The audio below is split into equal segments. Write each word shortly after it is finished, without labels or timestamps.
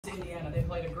Indiana. They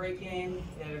played a great game.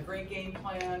 They had a great game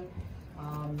plan.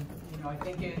 You know, I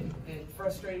think it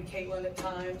frustrated Caitlin at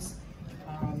times.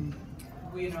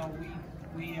 We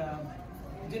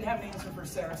didn't have an answer for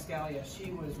Sarah Scalia.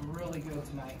 She was really good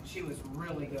tonight. She was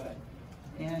really good.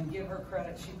 And give her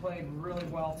credit, she played really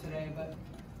well today. But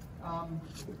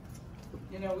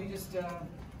you know, we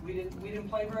didn't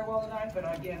play very well tonight.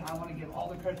 But again, I want to give all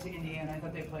the credit to Indiana. I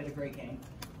thought they played a great game.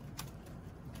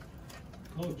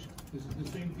 Coach, is it the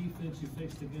same defense you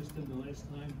faced against them the last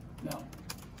time? No.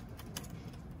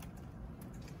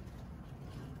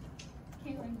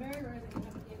 Caitlin, very rare that you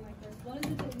have a game like this. What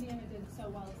is it that Indiana did so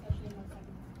well, especially in the second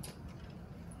half?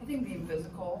 I think being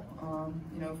physical,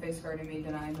 you know, face guarding me,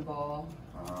 denying the ball,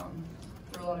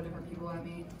 threw a lot of different people at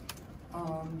me.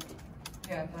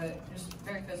 Yeah, but just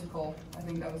very physical. I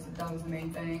think that was the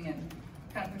main thing, and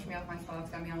kind of pushed me off my spots,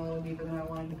 got me on a little deeper than I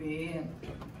wanted to be, and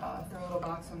threw a little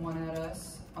box and one at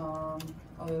us.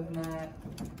 Other than that,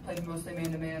 played mostly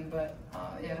man-to-man, but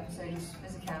yeah, so just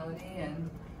physicality and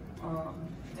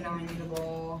denying me the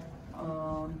ball.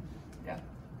 Yeah.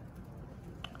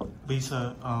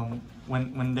 Lisa,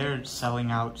 when they're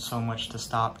selling out so much to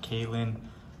stop Caitlin,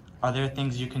 are there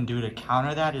things you can do to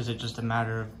counter that? Is it just a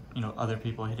matter of, you know, other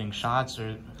people hitting shots,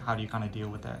 or how do you kind of deal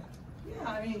with that? Yeah,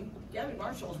 I mean, Gabby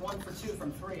Marshall's 1 for 2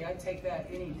 from 3. I'd take that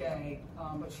any day,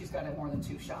 but she's got to have more than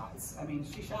 2 shots. I mean,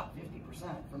 she shot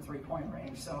 50% from 3-point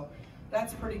range, so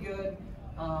that's pretty good.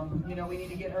 You know, we need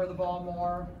to get her the ball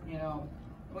more. You know,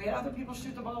 we had other people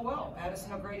shoot the ball well.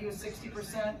 Addison O'Grady was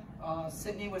 60%.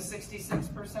 Sydney was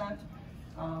 66%.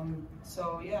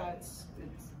 So yeah,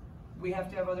 we have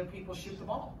to have other people shoot the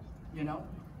ball. You know.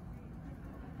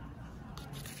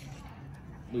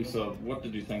 Lisa, what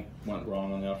did you think went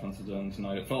wrong on the offensive end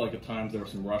tonight? It felt like at times there were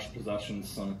some rushed possessions,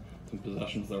 some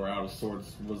possessions that were out of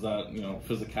sorts. Was that, you know,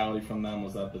 physicality from them?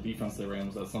 Was that the defense they ran?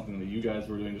 Was that something that you guys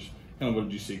were doing? Just kind of what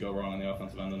did you see go wrong on the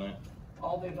offensive end tonight?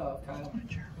 All the above, Kyle.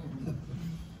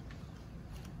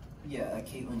 Yeah,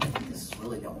 Caitlin, I think this is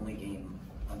really the only game,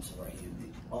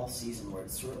 all season where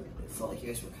it felt like you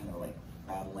guys were kind of like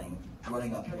battling,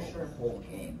 running uphill the whole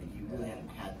game, but you really haven't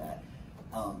had that.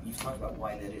 You've talked about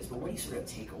why that is, but what do you sort of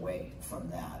take away from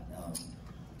that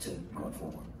to going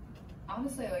forward?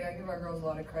 Honestly, like, I give our girls a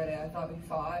lot of credit. I thought we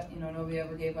fought. You know, nobody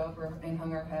ever gave up and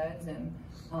hung our heads. And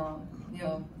you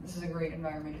know, this is a great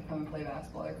environment to come and play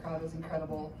basketball. Our crowd was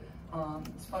incredible.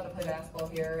 It's fun to play basketball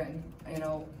here. And you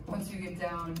know, once you get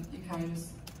down, you kind of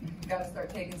just got to start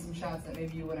taking some shots that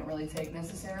maybe you wouldn't really take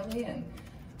necessarily. And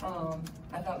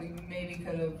I thought we maybe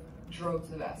could have drove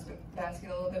to the basket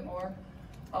a little bit more.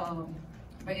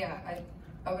 But yeah,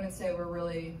 I wouldn't say we're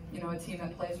really, you know, a team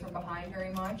that plays from behind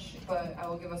very much, but I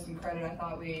will give us some credit. I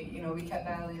thought we kept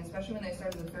battling, especially when they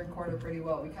started the third quarter pretty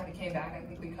well. We kind of came back. I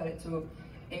think we cut it to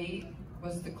 8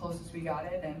 was the closest we got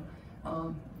it,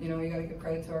 and you know, you got to give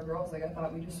credit to our girls. Like, I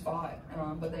thought we just fought,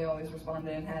 but they always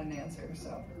responded and had an answer.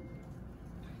 So.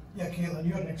 Yeah, Caitlin,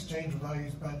 you had an exchange with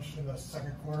IU's bench in the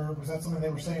second quarter. Was that something they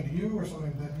were saying to you, or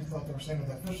something that you thought they were saying to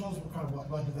the officials? What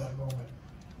led to that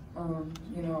moment?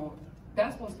 You know,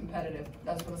 basketball is competitive.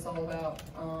 That's what it's all about.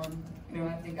 You know,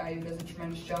 I think IU does a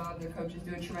tremendous job. Their coaches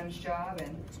do a tremendous job,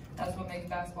 and that's what makes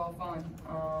basketball fun.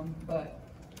 But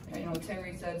you know,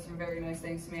 Terry said some very nice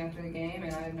things to me after the game,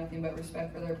 and I have nothing but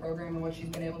respect for their program and what she's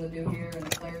been able to do here, and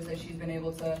the players that she's been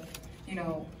able to, you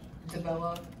know,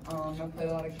 develop. I've played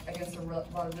against a lot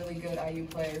of really good IU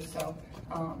players, so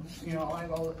you know, I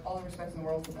have all the respect in the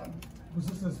world for them. Was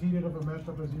this as heated of a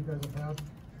matchup as you guys have had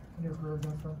in your career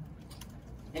against them?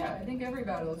 Yeah, I think every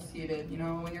battle is heated. You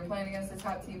know, when you're playing against the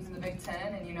top teams in the Big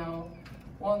Ten, and you know,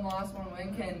 one loss, one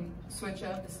win can switch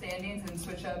up the standings and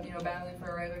switch up, you know, battling for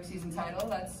a regular season title.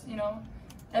 That's, you know,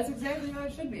 that's exactly how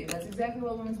it should be. That's exactly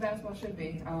what women's basketball should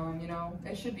be. You know,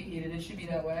 it should be heated. It should be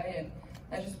that way, and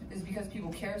that just is because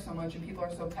people care so much and people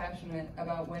are so passionate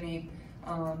about winning,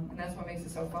 and that's what makes it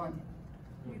so fun.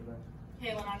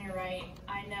 Caitlin, on your right,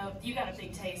 I know you got a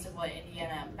big taste of what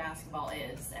Indiana basketball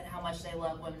is and how much they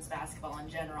love women's basketball in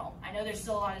general. I know there's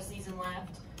still a lot of season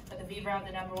left, but the Fever have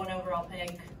the #1 overall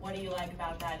pick. What do you like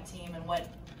about that team, and what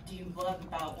do you love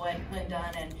about what Lynn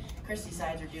Dunn and Christy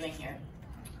Sides are doing here?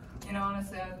 You know,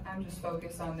 honestly, I'm just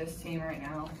focused on this team right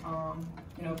now.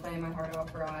 You know, playing my heart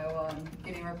out for Iowa and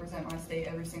getting to represent my state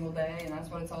every single day, and that's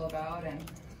what it's all about. And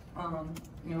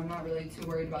you know, I'm not really too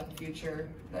worried about the future.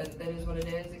 That is what it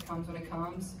is. It comes when it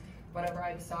comes, whatever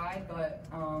I decide. But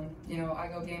you know, I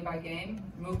go game by game.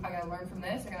 I got to learn from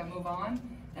this. I got to move on,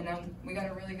 and then we got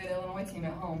a really good Illinois team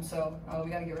at home, so we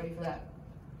got to get ready for that.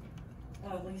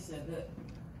 Lisa,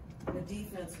 the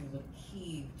defense was a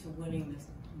key to winning this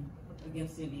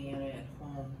against Indiana at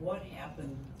home. What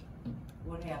happened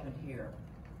here?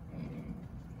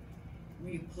 Were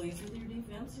you pleased with your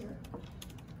defense here?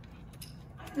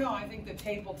 I don't know. I think the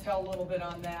tape will tell a little bit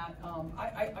on that.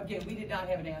 Again, we did not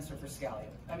have an answer for Scalia.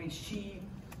 I mean, she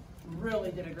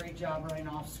really did a great job running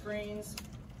off screens,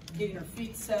 getting her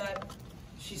feet set.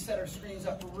 She set her screens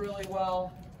up really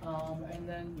well. And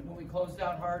then when we closed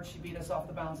out hard, she beat us off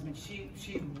the bounce. I mean,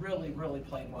 she really, really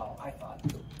played well, I thought.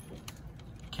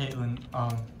 Caitlin,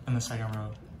 in the second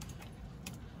row,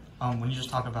 when you just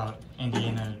talk about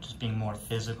Indiana just being more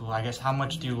physical, I guess how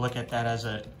much do you look at that as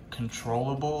a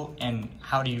controllable, and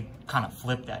how do you kind of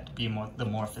flip that to be the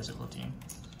more physical team?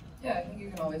 Yeah, I think you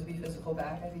can always be physical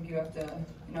back. I think you have to,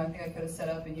 I think I could have set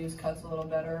up and used cuts a little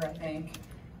better, I think.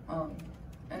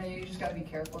 And then you just got to be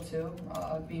careful too,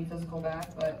 being physical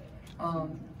back. But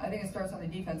I think it starts on the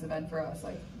defensive end for us.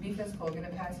 Like, be physical, get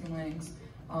in passing lanes,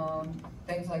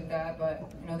 things like that.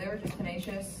 But they were just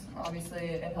tenacious. Obviously,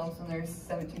 it helps when there's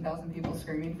 17,000 people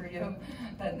screaming for you.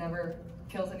 That never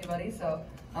kills anybody. So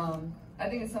I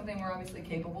think it's something we're obviously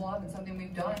capable of, and something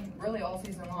we've done really all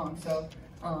season long. So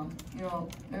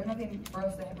there's nothing for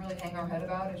us to really hang our head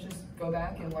about. It's just go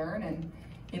back and learn and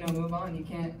move on. You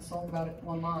can't sulk about it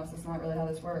one loss. That's not really how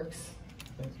this works.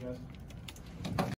 Thanks, guys.